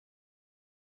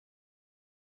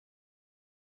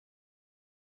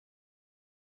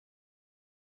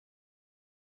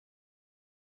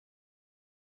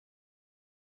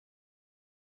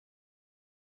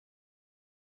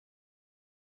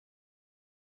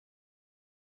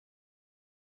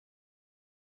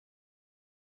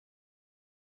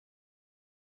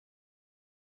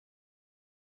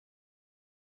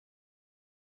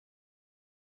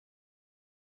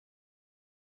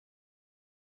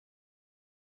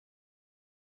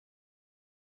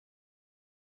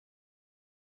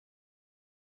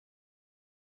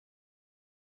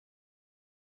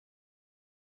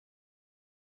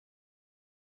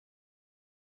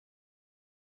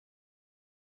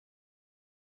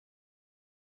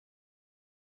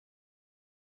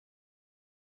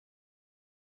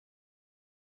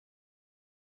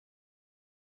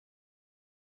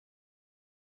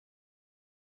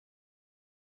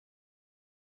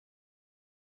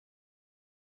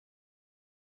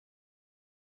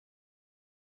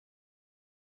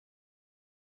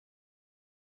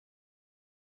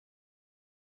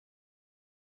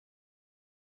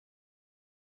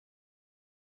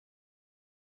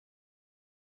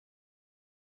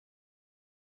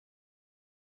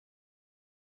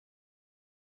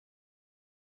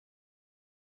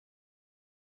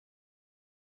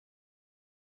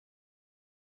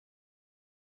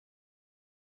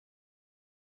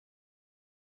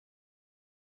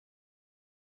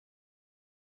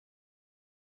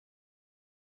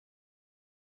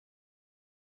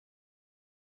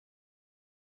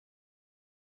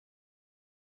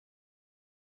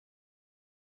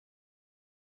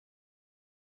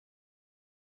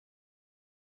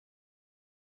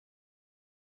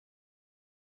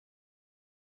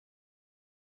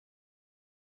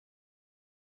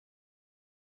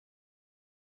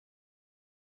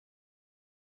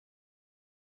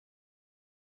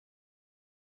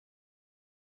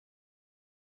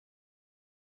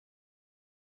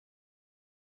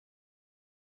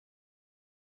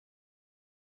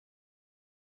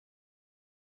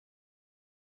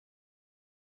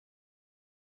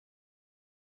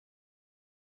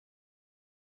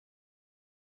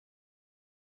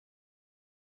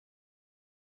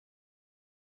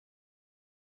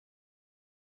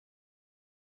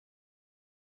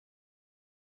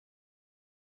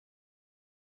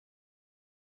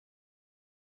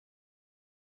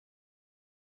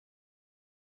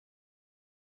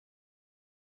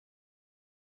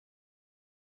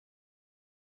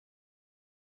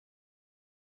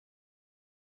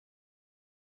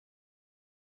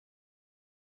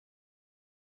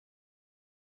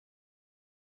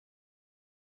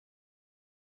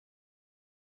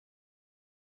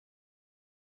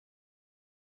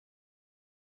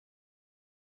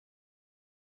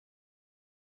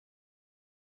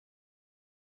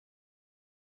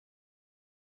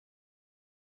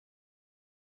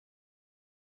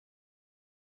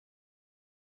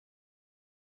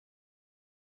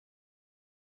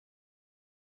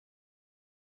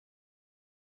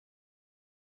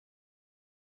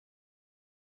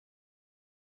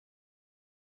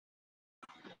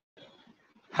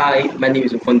Hi, my name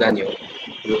is Daniel.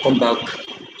 Welcome back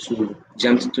to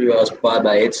JAMB tutorials powered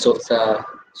by EdSofta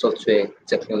software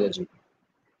technology.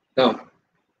 Now,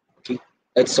 okay,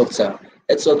 EdSofta.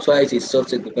 EdSofta is a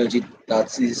software technology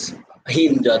that is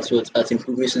aimed at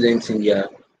improving students in their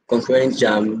concurrent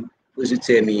JAMB,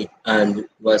 UTME, and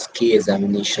WASK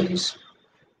examinations.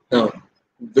 Now,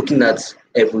 looking at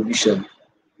evolution.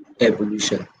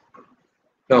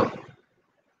 Now,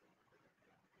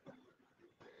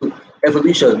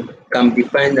 evolution can be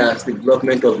defined as the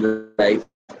development of life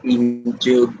in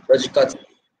geological time.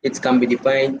 It can be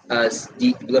defined as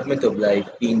the development of life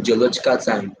in geological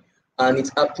time, and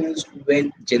it happens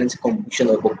when genetic composition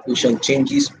of population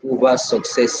changes over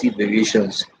successive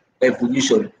variations.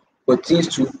 Evolution continues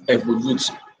to evolve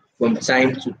from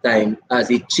time to time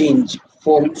as a change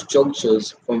form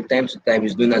structures from time to time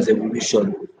is known as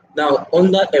evolution. Now,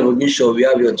 under evolution, we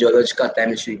have your geological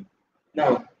time tree.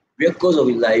 Now, records of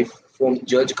life from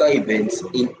geological events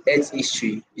in Earth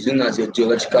history is known as your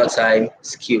geological time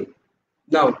scale.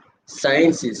 Now,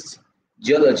 scientists,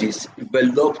 geologists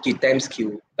developed the time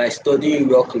scale by studying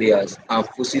rock layers and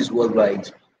fossils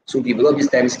worldwide. So develop this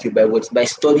time scale by what? By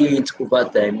studying it over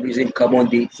time using carbon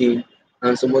dating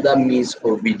and some other means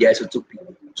of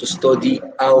radioisotopy to study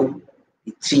how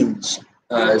it changes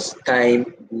as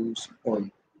time goes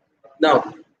on.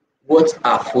 Now, what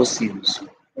are fossils?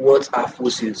 What are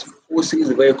fossils? Fossils is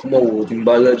a very common word in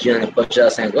biology and in cultural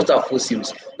science. What are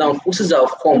fossils? Now, fossils are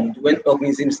formed when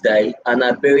organisms die and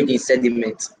are buried in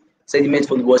sediment. Sediment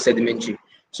from the word sedimentary.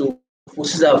 So,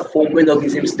 fossils are formed when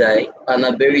organisms die and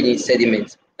are buried in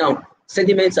sediment. Now,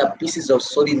 sediments are pieces of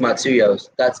solid materials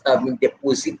that have been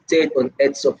deposited on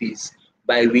Earth's surface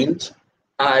by wind,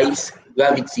 ice,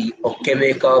 gravity, or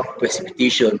chemical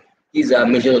precipitation. These are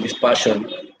measures of dispersion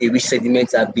in which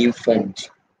sediments are being formed.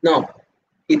 Now,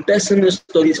 a person who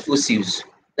studies fossils,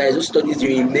 that is, who studies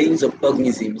the remains of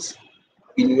organisms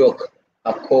in rock,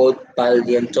 are called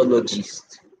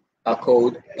paleontologists. Are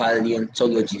called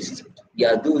paleontologists. They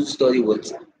are those who study what?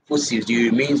 Fossils, the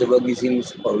remains of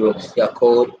organisms or rocks. They are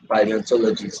called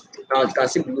paleontologists. Now, you can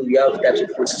see below we have types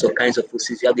of fossils or kinds of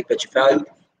fossils. You have the petrified,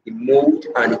 the mold,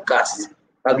 and the cast. You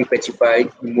have the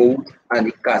petrified, the mold, and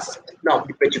the cast. Now,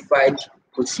 the petrified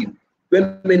fossil.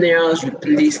 When minerals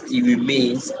replace the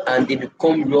remains and they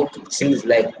become rock things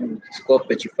like wood, it's called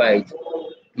petrified.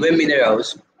 When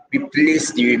minerals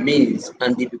replace the remains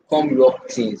and they become rock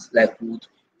things like wood,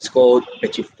 it's called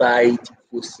petrified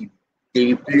fossil.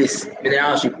 They replace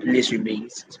minerals replace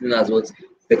remains, it's known as what?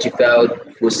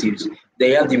 Petrified fossils. Then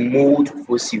you have the mold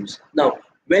fossils. Now,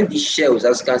 when the shells,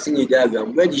 as you can see in the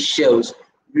diagram, when the shells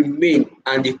remain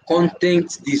and the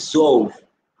contents dissolve,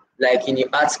 like in your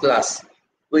art class,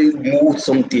 when you mold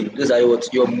something, those are what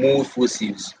your mold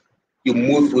fossils. Your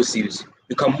mold fossils.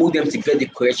 You can mold them to get the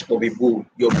correct shape of a bowl,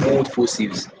 your mold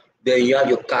fossils. Then you have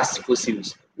your cast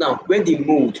fossils. Now, when the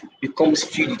mold becomes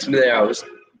filled with minerals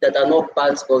that are not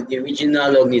part of the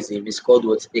original organism, it's called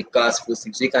what? A cast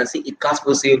fossil. So you can see a cast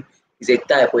fossil is a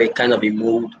type or a kind of a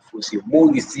mold fossil.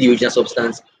 Mold is the original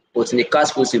substance, but in a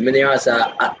cast fossil, minerals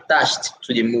are attached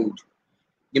to the mold.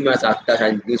 Minerals are attached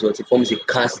and it forms a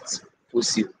cast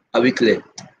fossil. Are we clear?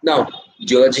 Now,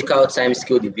 geological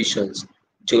timescale divisions.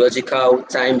 Geological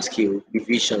timescale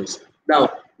divisions. Now,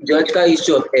 geological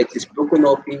history of Earth is broken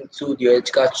up into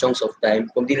geological chunks of time.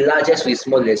 From the largest to the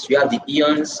smallest, we have the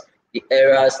eons, the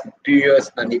eras, the periods,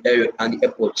 and the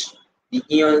epochs. The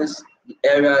eons, the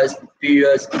eras, the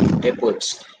periods, the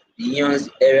epochs. The eons,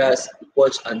 the eras, the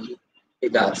epochs, and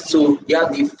that. So you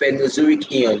have the Phanerozoic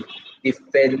eon, the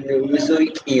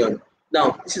Phanerozoic eon.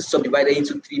 Now, this is subdivided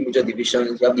into three major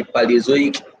divisions. You have the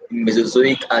Paleozoic, the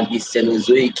Mesozoic, and the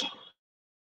Cenozoic.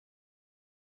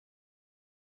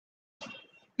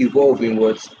 Evolving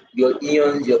what? Your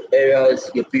eons, your eras,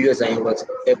 your periods, and your what?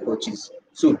 Epochs.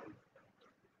 So,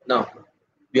 now,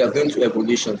 we are going to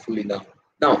evolution fully now.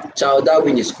 Now, Charles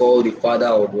Darwin is called the father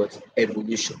of what?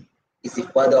 Evolution. He's the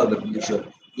father of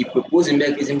evolution. He proposed a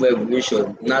mechanism for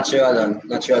evolution, natural and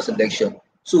natural selection.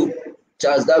 So,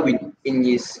 Charles Darwin, in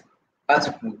his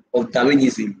article of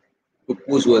Darwinism,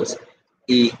 proposed what?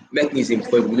 A mechanism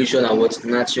for evolution and what?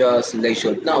 Natural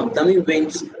selection. Now, Darwin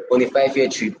went on a 5-year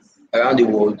trip around the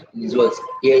world in his what?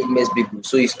 Here in Mexico.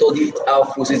 So he studied how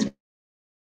fossils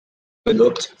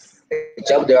developed. He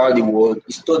traveled around the world.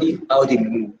 He studied how they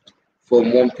moved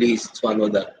from one place to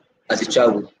another as he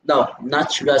traveled. Now,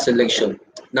 natural selection.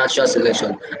 Natural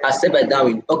selection. As said by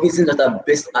Darwin, organisms that are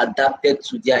best adapted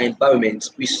to their environment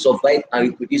will survive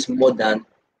and reproduce more than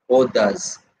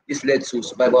others. This led to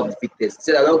survival of the fittest. He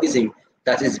said an organism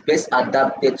that is best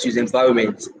adapted to his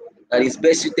environment, that is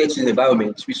best suited to his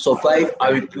environment, will survive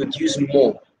and reproduce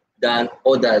more than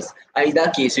others. And in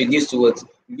that case, it leads to what?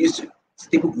 It leads to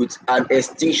stable growth and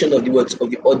extinction of the what?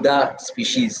 Of the other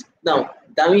species. Now,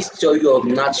 Darwin's theory of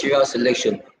natural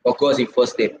selection occurs in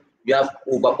first step. We have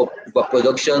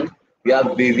overproduction, we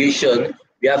have variation,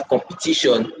 we have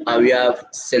competition, and we have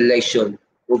selection.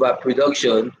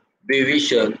 Overproduction,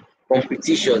 variation,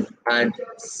 competition, and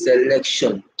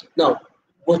selection. Now,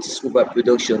 what is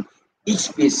overproduction? Each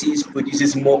species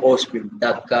produces more offspring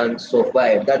that can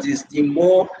survive. That is, the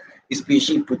more a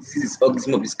species produces its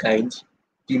organism of its kind,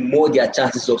 the more their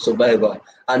chances of survival.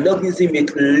 An organism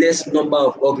with less number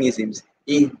of organisms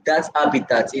in that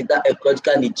habitat, in that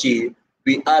ecological niche,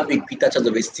 we have a greater chance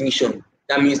of extinction.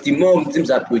 That means the more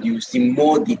organisms are produced, the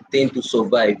more they tend to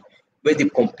survive when they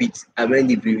compete and when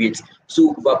they variate.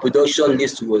 So overproduction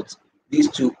leads to what? Leads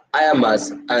to higher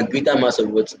mass and greater mass of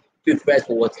what? Preferred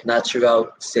for what?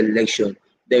 Natural selection.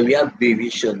 Then we have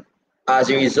variation. As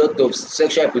a result of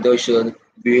sexual reproduction,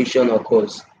 variation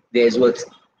occurs. There is what?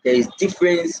 There is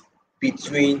difference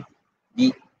between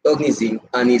the organism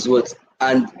and his what?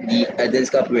 And the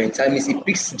identical parent. That means it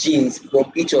picks genes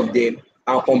from each of them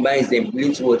and combines them,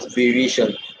 leading to what?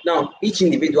 Variation. Now, each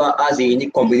individual has a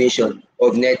unique combination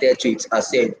of inherited traits, as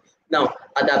said. Now,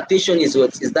 adaptation is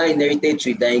what? Is that inherited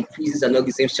trait that increases an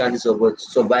organism's chances of what?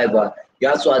 Survival. You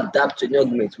have to adapt to the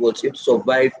environment to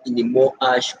survive in the more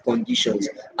harsh conditions.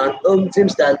 And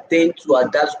organisms that tend to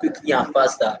adapt quickly and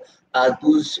faster are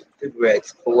those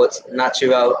favorites for what?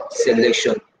 Natural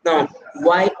selection. Now,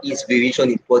 why is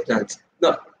variation important?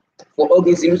 Now, for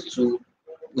organisms to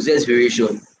possess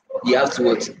variation, they have to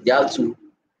what? They have to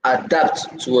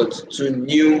adapt to what? To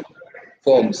new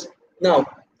forms. Now,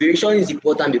 variation is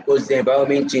important because the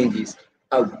environment changes.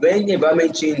 And when the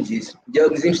environment changes, the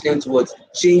organisms tend to what?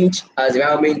 Change as the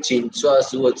environment changes, so as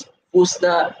to what?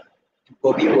 Foster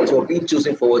for being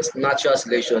chosen for what? Natural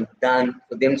selection than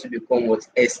for them to become what?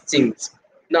 Extinct.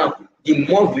 Now, the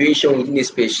more variation within a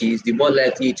species, the more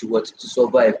likely to what? To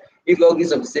survive. If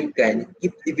organisms of the same kind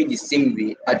keep living the same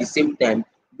way at the same time,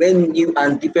 when new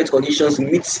and different conditions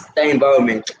meet that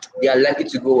environment, they are likely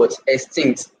to go what?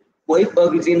 Extinct. But if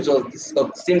organisms of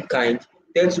the same kind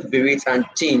tend to variate and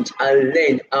change and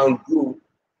learn and grow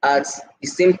at the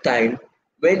same time,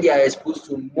 when they are exposed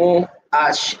to more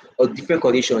harsh or different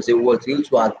conditions, they will be able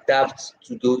to adapt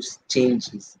to those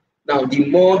changes. Now, the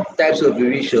more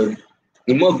variation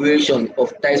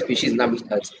of type, species, and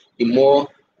habitats, the more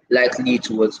likely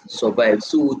to what? Survive.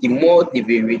 So the more they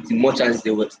vary, the more chances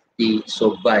they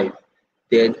survive.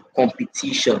 Then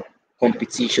competition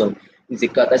is a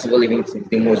characteristic of living things.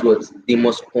 They must what? They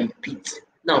must compete.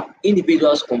 Now,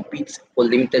 individuals compete for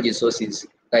limited resources,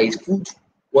 that is food,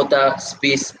 water,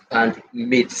 space, and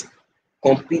mates.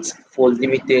 Compete for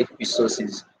limited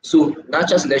resources. So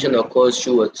natural selection occurs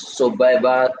through what?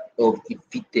 Survival of the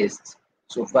fittest.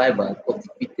 Survival of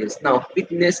the fittest. Now,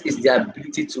 fitness is the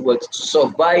ability to what? To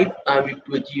survive and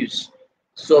reproduce.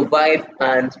 Survive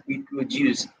and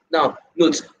reproduce. Now,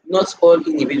 note, not all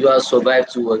individuals survive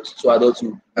to what? To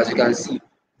adulthood, as you can see.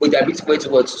 But the ability for it to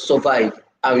what? Survive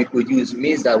and reproduce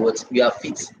means that what? We are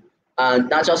fit. And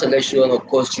natural selection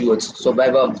occurs through what?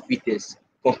 Survival of the fittest.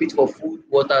 Compete for food,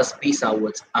 water, space, and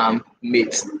what?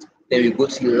 Mates. Then we go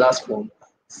to the last form,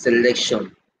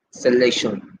 selection.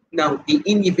 Selection. Now, the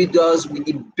individuals with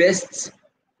the best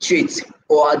traits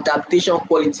or adaptation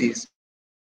qualities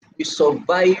will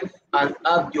survive and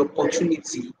have the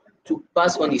opportunity to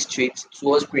pass on his traits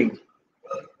to offspring.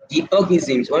 The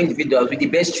organisms or individuals with the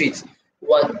best traits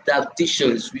or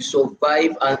adaptations will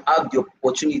survive and have the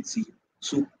opportunity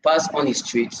to pass on his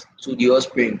traits to the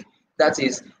offspring. That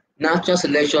is, natural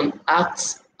selection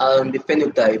acts on the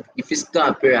phenotype, the physical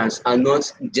appearance, and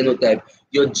not genotype.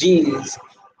 Your genes,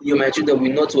 your mitochondria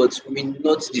will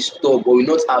not disturb or will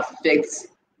not affect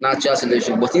natural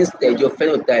selection, but instead your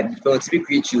phenotype, the phenotypic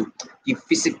ratio, the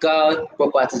physical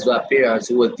properties or appearance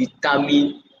will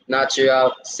determine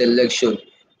natural selection.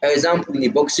 For example, in a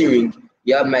boxing ring,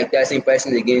 you have Mike Tyson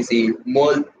fighting against a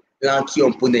more lanky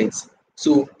opponent.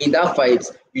 So in that fight,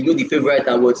 you know the favorite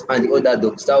and what and the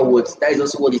underdogs. That is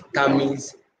also what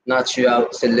determines natural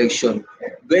selection.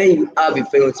 When you have a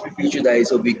phenotypic ratio that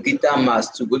is of a greater mass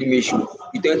to volume ratio,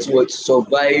 you tend to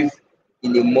survive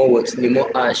in a more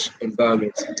harsh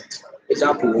environment.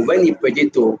 Example, when a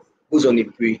predator goes on a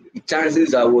prey, the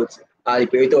chances are the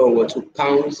predator to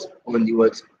pounce on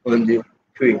the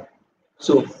prey.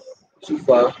 So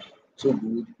far so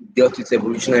good. We dealt with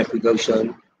evolution and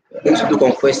production. Going to look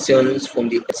on questions from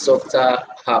the EdSofta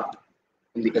app.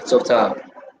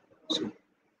 So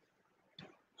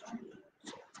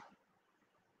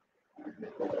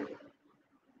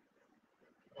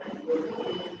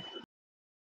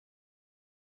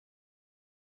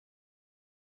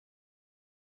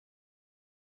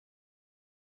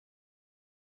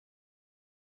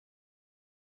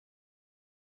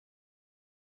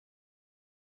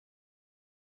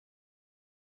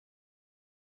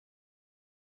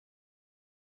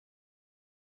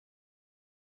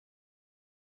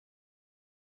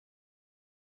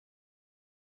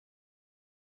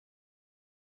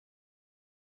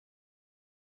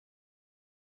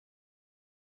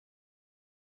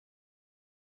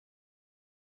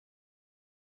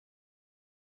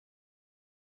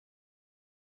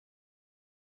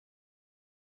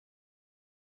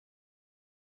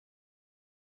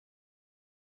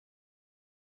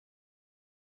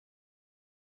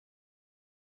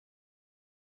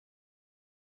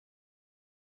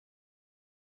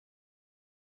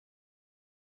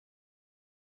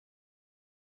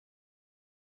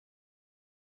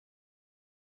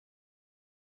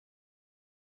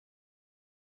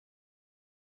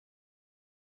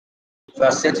So I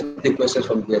sent you the questions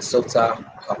from the EdSofta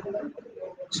app.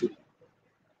 So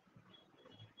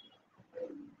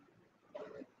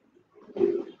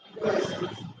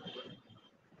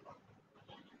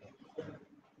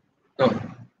now,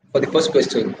 for the first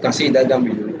question, you can see the diagram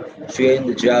below showing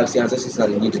the giraffes, the ancestors,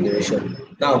 and the new generation.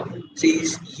 Now,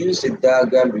 please use the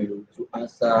diagram below to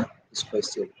answer this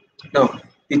question. Now,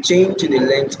 the change in the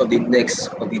length of the necks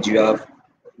of the giraffe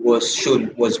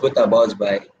was brought about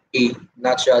by A.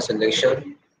 Natural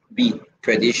selection, B.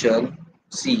 Predation,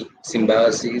 C.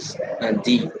 Symbiosis, and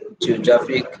D.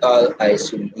 Geographical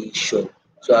isolation.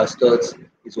 So I thought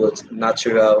it was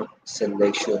natural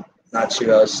selection.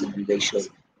 Natural selection.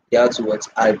 They had to what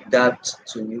adapt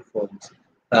to new forms,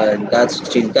 and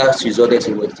that's resulted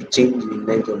in what the change in the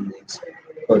length of necks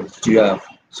of giraffe.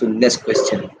 So next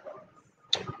question.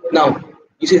 Now,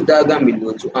 use a diagram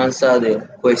below to answer the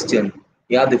question.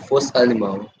 You have the first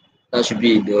animal, that should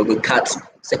be the cat.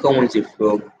 Second one is a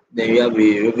frog. Then you have a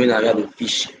raven and you have a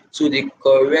fish. So the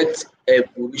correct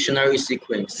evolutionary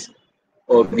sequence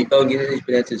of the organism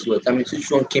independent is what? I mean,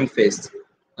 which one came first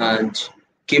and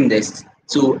came next?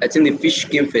 So I think the fish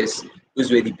came first. Those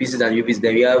were the pieces and ravens.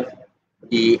 Then we have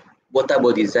the water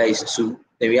bodies, that is two.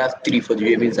 Then we have three for the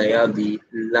ravens, and you have the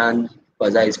land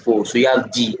was that is four. So you have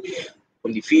D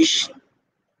from the fish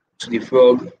to the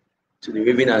frog to the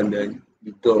raven and then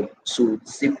the dog. So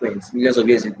sequence millions of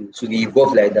years ago. So they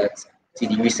evolved like that till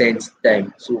the recent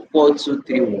time. So 4, 2,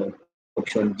 3, 1,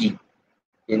 option D.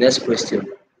 The next question.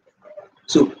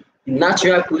 So the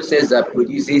natural process that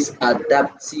produces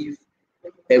adaptive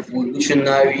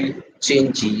evolutionary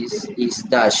changes is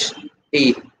dash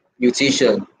A.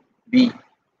 Mutation, B.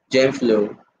 Germ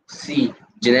flow, C.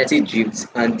 Genetic drift,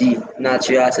 and D.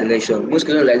 Natural selection. Most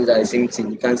questions like this are the same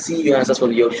thing. You can see your answers for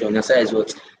the option. Answer is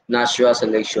what? Natural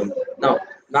selection. Now,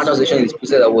 natural selection is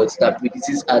process that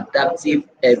produces adaptive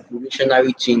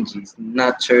evolutionary changes.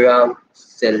 Natural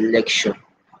selection.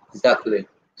 Is that clear?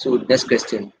 So next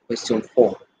question, question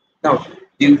 4. Now,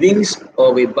 the wings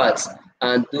of a bat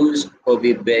and those of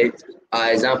a bird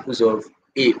are examples of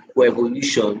A.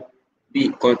 Coevolution, B.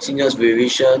 Continuous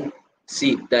variation,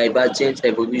 C. Divergent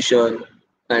evolution,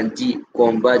 and D.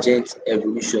 Convergent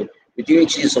evolution. If you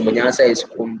choose somebody, the answer is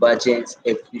convergent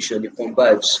evolution. The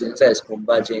converge, the answer is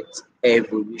convergent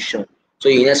evolution. So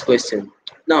the next question.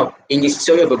 Now, in his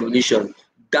theory of evolution,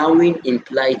 Darwin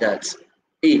implied that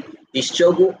A. The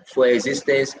struggle for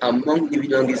existence among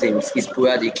living organisms is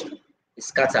sporadic, is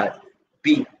scattered.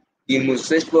 B. The most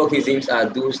successful organisms are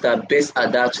those that best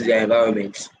adapt to their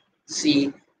environment.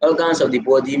 C. Organs of the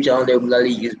body which are not regularly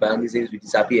used by organisms will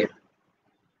disappear.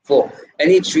 4.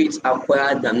 Any traits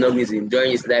acquired by an organism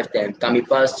during its lifetime can be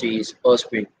passed to its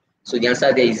offspring. So the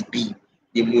answer there is B.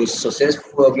 The most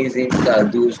successful organisms are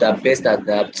those that best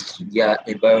adapt to their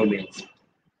environment.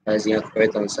 That's the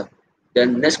correct answer.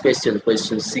 Then next question,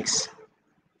 question 6.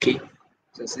 Okay,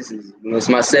 so this is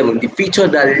number 7. The feature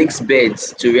that links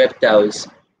birds to reptiles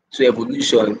to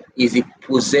evolution is the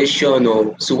possession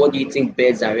of. So what do you think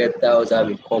birds and reptiles have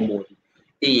in common?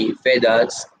 A.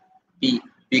 Feathers, B.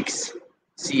 Beaks,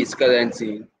 C.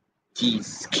 Skeleton, D.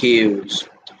 Scales.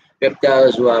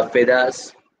 Reptiles who have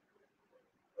feathers,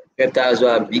 reptiles who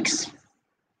have beaks,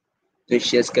 don't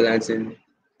share skeleton,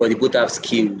 but they both have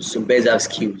scales. So birds have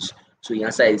scales. So the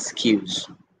answer is scales.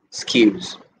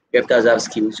 Scales. Reptiles have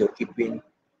scales. You're keeping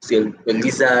so a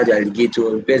lizard,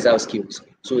 alligator, birds have scales.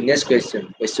 So next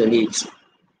question, question 8.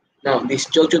 Now the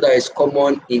structure that is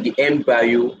common in the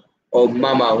embryo of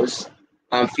mammals,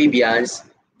 amphibians,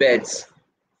 birds,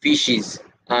 fishes,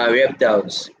 and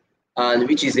reptiles, and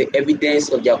which is the evidence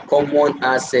of their common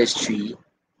ancestry,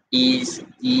 is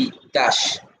the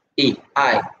dash A.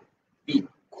 Eye, B.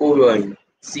 Chorion,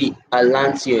 C.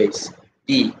 Atlanteus,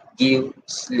 D. Gill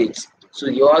slate. So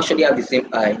you actually have the same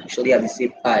eye, surely have the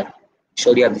same eye,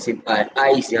 surely have the same eye.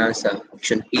 Eye is the answer,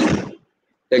 option A.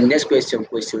 The next question,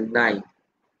 question 9.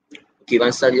 Okay, you've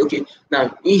answered it. Okay,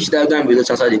 now each diagram will not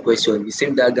answer the question. The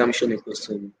same diagram shown in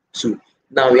question 2.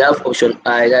 Now we have option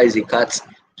I, that is a cat,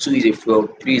 2 is a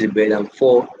frog, 3 is a bird, and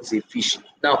 4 is a fish.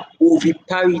 Now,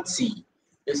 oviparity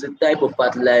is a type of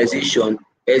fertilization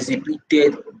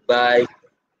exhibited by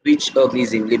which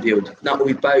organism labeled? Now,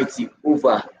 oviparity,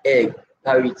 over, egg,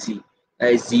 parity,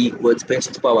 that is the word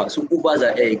percent power. So, overs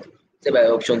are egg. Say by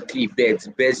option 3, birds.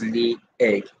 Birds lay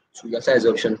egg. So, the answer is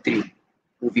option 3,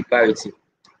 oviparity.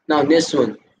 Now, next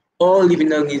one. All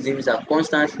living organisms are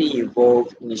constantly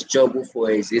involved in the struggle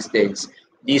for existence.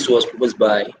 This was proposed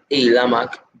by A.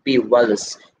 Lamarck, B.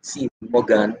 Wallace, C.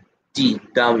 Morgan, D.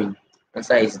 Darwin.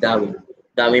 Answer is Darwin.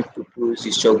 Darwin proposed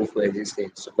the struggle for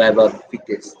existence, survival of the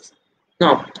fittest.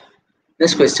 Now,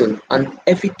 Next question. An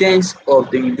evidence of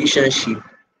the relationship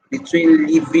between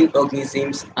living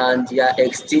organisms and their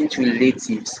extinct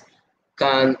relatives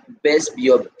can best be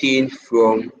obtained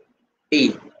from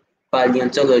A.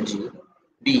 Paleontology,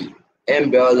 B.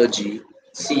 Embryology,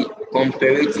 C.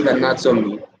 Comparative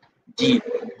anatomy, D.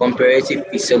 Comparative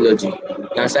physiology.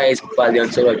 The answer is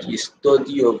paleontology,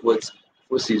 study of what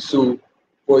fossils. So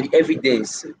for the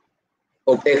evidence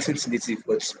of extinct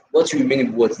relatives, what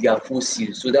remain what they are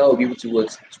fossils. So that will be able to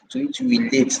what to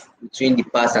relate between the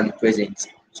past and the present.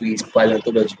 So it's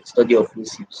paleontology, study of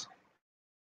fossils.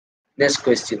 Next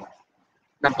question.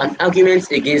 Now, an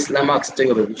argument against Lamarck's theory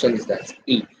of evolution is that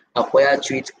A. Acquired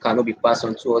traits cannot be passed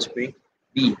on to offspring.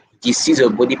 B. Disease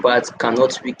of body parts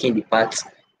cannot weaken the parts.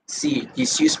 C.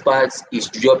 Disused parts is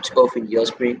dropped off in the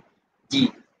offspring.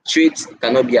 D. Traits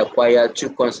cannot be acquired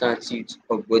through constant use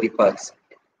of body parts.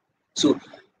 So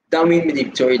Darwin made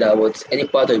a theory that what any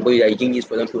part of the body that you didn't use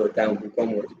for a long period of time will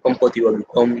become what compatible,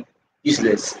 become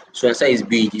useless. So answer is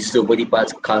B. Disease of body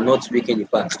parts cannot weaken the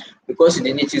parts. Because you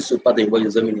didn't use so part of the body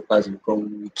doesn't mean the parts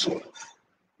become weak.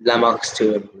 Lamarck's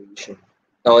theory of evolution.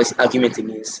 That was argument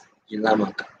against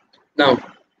Lamarck. Now,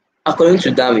 according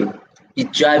to Darwin, the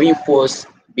driving force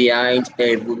behind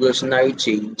evolutionary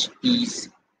change is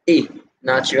A.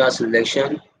 Natural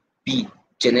selection, B.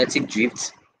 Genetic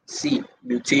drift, C.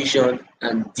 Mutation,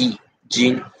 and D.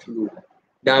 Gene flow.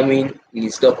 Darwin in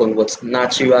his talk on what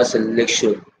natural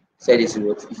selection said is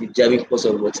what is the driving force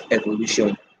of what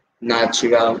evolution.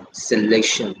 Natural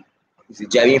selection is the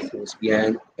driving force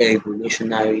behind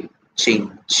evolutionary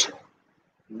change.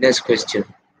 Next question.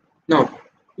 Now,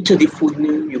 which of the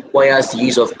following requires the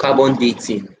use of carbon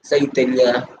dating? Said it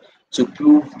earlier to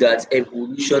prove that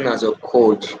evolution has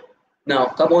occurred. Now,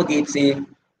 carbon dating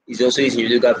is also used in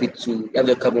radiography to have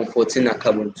the carbon 14 and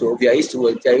carbon 12. We are used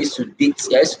to date,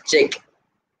 we are used to check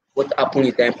what happened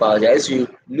in time past. We are used to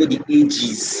know the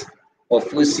ages of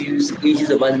fossils, ages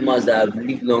of animals that have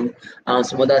lived long, and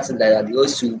some other things like that. We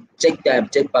also check time,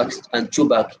 check back, and throw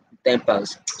back time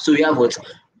past. So we have what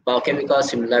biochemical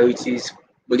similarities,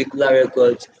 molecular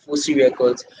records, fossil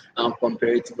records, and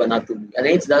comparative anatomy. And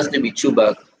then it has to be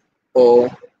throwback or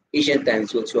ancient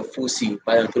times, what your fossil,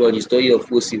 paleontology, study of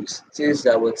fossils, things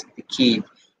that what the cave,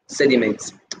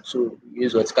 sediments. So we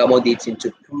use what carbon dating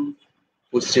to prove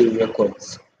fossil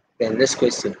records. Then next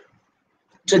question.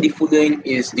 So the following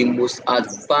is the most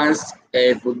advanced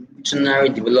evolutionary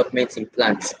development in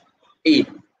plants. A.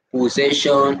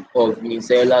 Possession of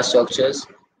unicellular structures.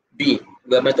 B.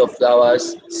 Development of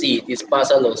flowers. C.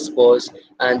 Dispersal of spores.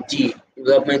 And D.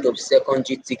 Development of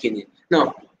secondary thickening.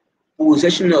 Now,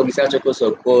 possession of unicellular structures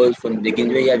occurs from the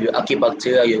beginning where you have your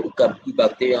archaebacteria, your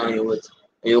bacteria, and your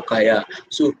eukarya.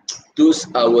 So those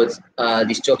are what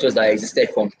the structures that existed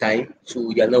from time.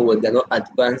 So they are not what, they are not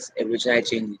advanced evolutionary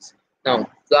changes. Now,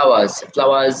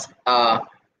 flowers are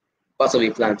part of a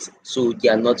plant, so they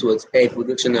are not what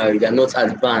evolutionary, they are not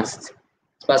advanced.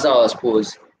 Dispersal of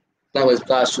spores, plant was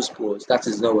flowers through spores, that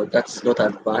is not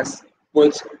advanced.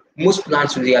 But most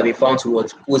plants really have been found to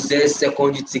what possess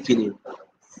secondary thickening.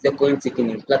 Secondary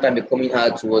thickening, plant are becoming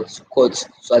hard to what cut.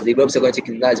 So as they develop secondary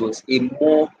thickening, that is what a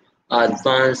more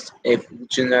advanced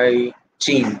evolutionary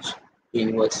change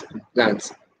in what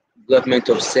plants. Development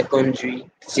of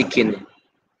secondary thickening.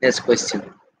 Next question.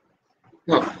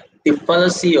 Now, the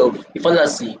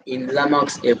fallacy in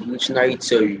Lamarck's evolutionary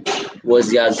theory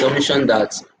was the assumption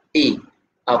that A.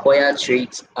 Acquired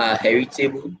traits are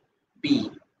heritable. B.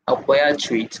 Acquired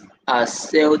traits are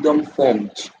seldom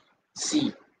formed.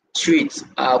 C. Traits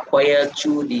are acquired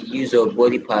through the use of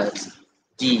body parts.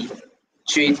 D.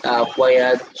 Traits are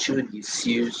acquired through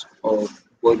disuse of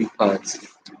body parts.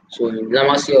 So in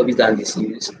Lamarck's theory of it and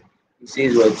disuse, it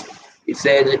says what? It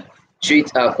said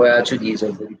traits are acquired through the use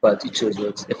of body parts, which was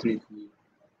what definitely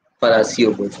fallacy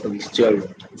of his theory.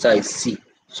 So I C.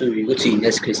 So we go to the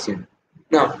next question.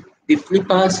 Now, the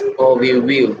flippers of a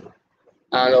whale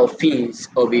and of fins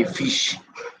of a fish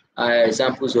are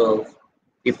examples of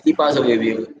the flippers of a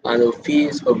whale and of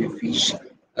fins of a fish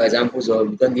are examples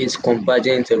of this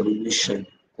convergent evolution.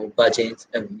 Convergent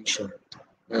evolution.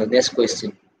 Now, next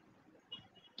question.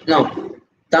 Now,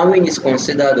 Darwin is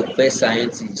considered the first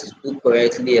scientist who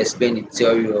correctly explained the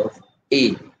theory of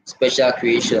A. Special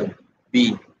creation,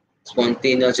 B.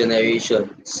 Spontaneous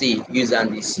generation, C. Use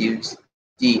and disuse,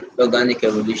 D. Organic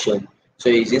evolution. So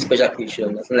it's in special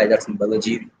creation, nothing like that in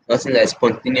biology, nothing like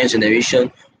spontaneous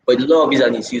generation. But the law of use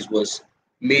and disuse was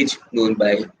made known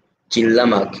by Jean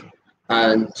Lamarck,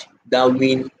 and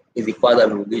Darwin is the father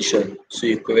of evolution. So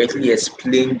he correctly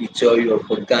explained the theory of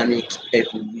organic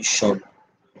evolution.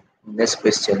 Next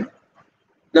question.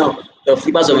 Now, the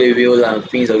fibers of a wheel and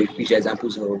fins of a fish are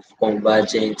examples of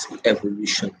convergent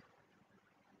evolution.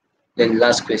 Then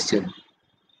last question.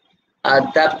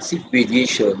 Adaptive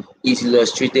radiation is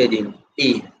illustrated in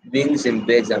A. Wings in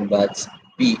birds and bats,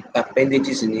 B.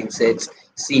 Appendages in insects,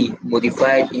 C.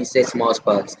 Modified insect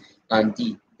mouthparts, and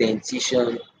D.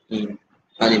 Dentition in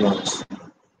animals.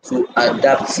 So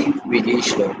adaptive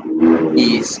radiation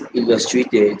is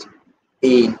illustrated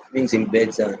in wings in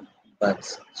birds and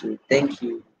bats. So thank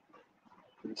you,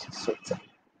 Mrs. Sota.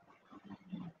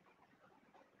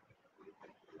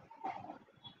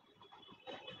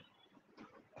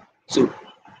 So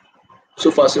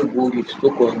so far so good. We've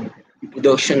spoken on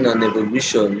reproduction and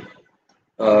evolution.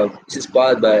 This is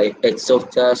powered by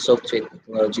EdSofta software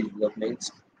technology development.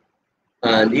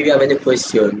 And if you have any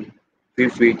question, feel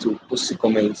free to post a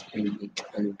comment and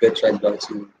we'll get right back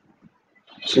to you.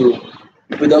 So,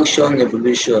 reproduction,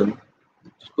 evolution,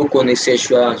 spoke on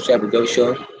sexual and sexual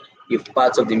reproduction, if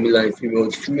part of the male and the female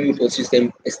reproductive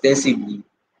system extensively,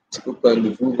 spoke on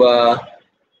the vulva,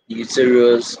 the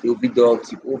uterus, the oviduct,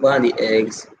 the ova and the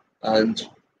eggs, and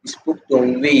we spoke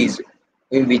on ways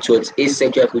in which what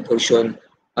asexual reproduction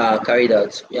are carried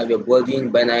out. You have your budding,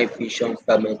 binary fission,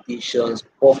 fragmentation,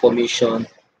 spore formation,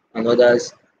 and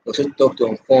others. We also talked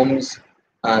on forms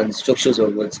and structures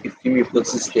of what a female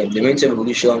reproductive system. The main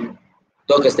evolution,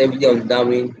 talk extensively on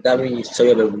Darwin. Darwin is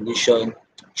theory of evolution,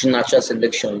 through natural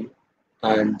selection,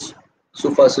 and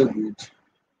so far so good.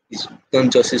 It's done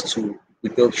justice to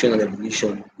reproduction and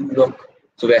evolution. Good luck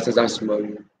to the exams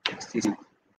tomorrow. Stay safe.